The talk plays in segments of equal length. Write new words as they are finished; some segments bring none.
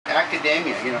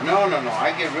academia, you know. No.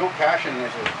 I get real passionate. And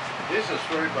I said, this is a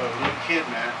story about a little kid,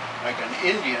 man, like an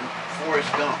Indian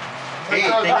Forrest Gump. Hey,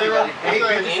 thank you, buddy. Hey,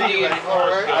 good to see you,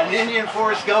 buddy. An Indian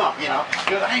Forrest Gump, you know.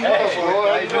 Because I know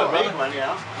I do a big one, you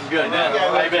know. I'm good. Yeah,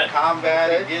 he went to combat,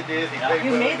 he did this, he played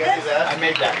You made this? I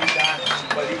made that.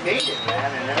 But he made it, man,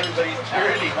 and everybody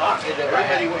cheered him on.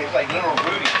 Everybody was like little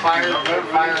Rudy. Fire in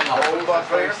the hole. Football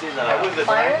player. I was a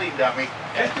tackling dummy.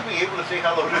 Just to be able to say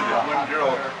hello to the one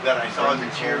girl that I saw as a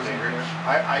cheerleader,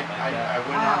 I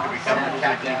went on to become a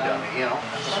tackling dummy, you know.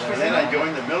 And then I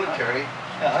joined the military.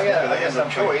 I had no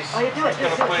choice. Oh, you do it. I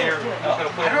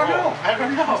don't know,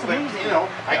 but you know,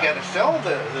 I got to sell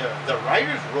the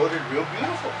writers wrote it real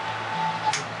beautiful.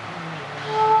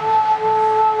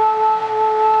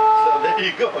 So there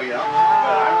you go, you know.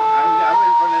 But I'm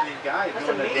in front of these guys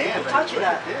doing the dance. Who taught you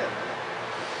that?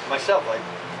 Myself, like.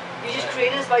 You just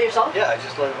created this by yourself? Yeah, I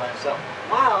just learned it myself.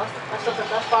 Wow, that's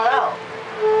far out.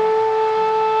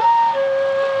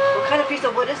 What kind of piece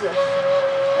of wood is this?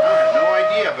 I have no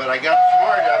idea, but I got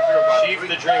smart after about Chief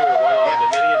the Dreamer went on the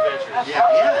many adventures. Yeah,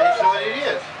 that's what it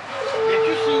is. Did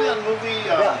you see that movie?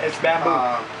 Yeah, it's bamboo.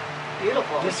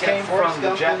 Beautiful. This came from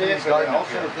the Japanese garden.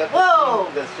 Whoa!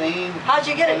 The same How'd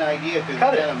you get it? idea, because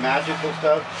Cut it's it. kind of magical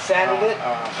stuff. Sanded it.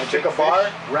 I took a bar,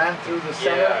 ran through the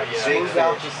center, smoothed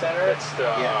out the center. That's the,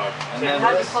 And then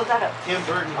How'd you close that up? Tim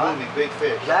Burton movie, Big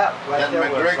Fish. that right That there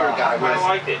McGregor was, guy I was.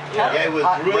 liked it. Yeah, it was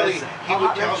Hot really. resin. He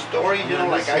would tell stories, you know,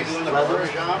 like I do in the barber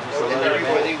shop, and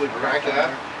everybody would crack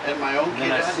up. And my own And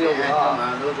then I kids, sealed it come off.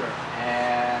 on, those are.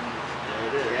 And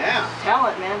there it is. Yeah.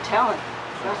 Talent, man, talent.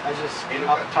 I just,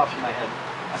 off the top of my head.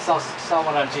 I saw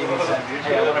someone on TV said,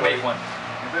 hey, I want to make one.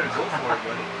 You better go for it,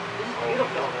 buddy.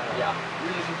 Beautiful. Yeah.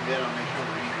 Really think that I'll make sure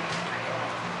we're eating.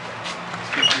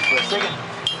 Excuse me for a second.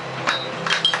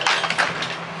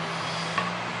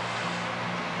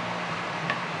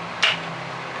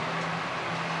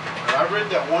 I read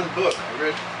that one book. I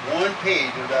read one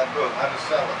page of that book, How to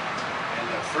Sell It. And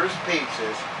the first page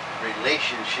says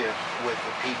relationships with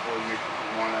the people you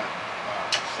want to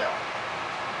sell.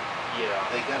 Yeah.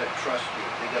 They got to trust you.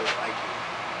 They got to like you.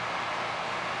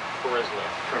 Charisma.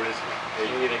 Charisma.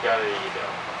 You either got it or you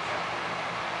don't.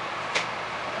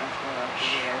 That's what I'm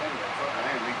saying.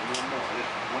 I am reading no more. This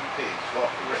is one page.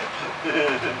 Well, read.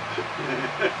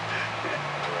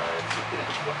 Right.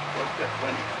 What's that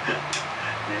funny?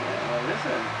 Yeah, well,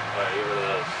 listen. Alright, get rid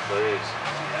of those, please.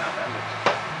 Yeah, that looks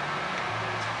good.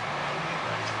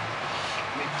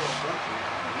 Me $12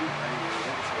 here. You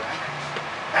ready for action?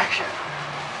 Action!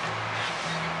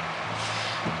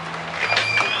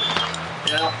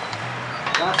 Yeah.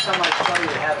 Last time I saw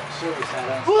you had a service hat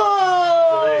on. Whoa!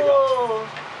 So there you go.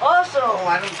 Awesome. Oh,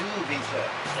 I don't do visa.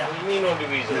 What do you mean no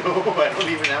visa? No, I don't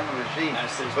even have a machine.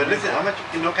 But listen, how much?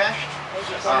 No cash?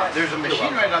 There's a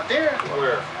machine right out there.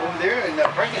 Where? Over there in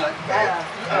that parking lot. That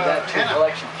Hannah,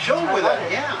 collection. show them where that,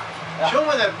 show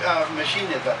them where that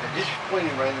machine is out there. Just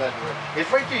pointing right in that direction.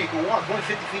 It's right there. You can walk. It's only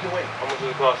 50 feet away. How much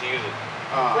does it cost to use it?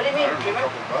 What do you mean, I don't know, a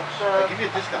couple bucks. I'll give you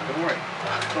a discount. Don't worry.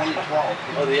 It's only 12.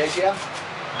 Oh, the ATM?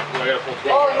 I got a full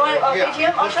Oh, you want Yeah,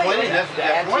 ATM? I'll plus show you. 20,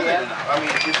 that's more than enough. I mean,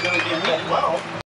 if it's going to give me 12.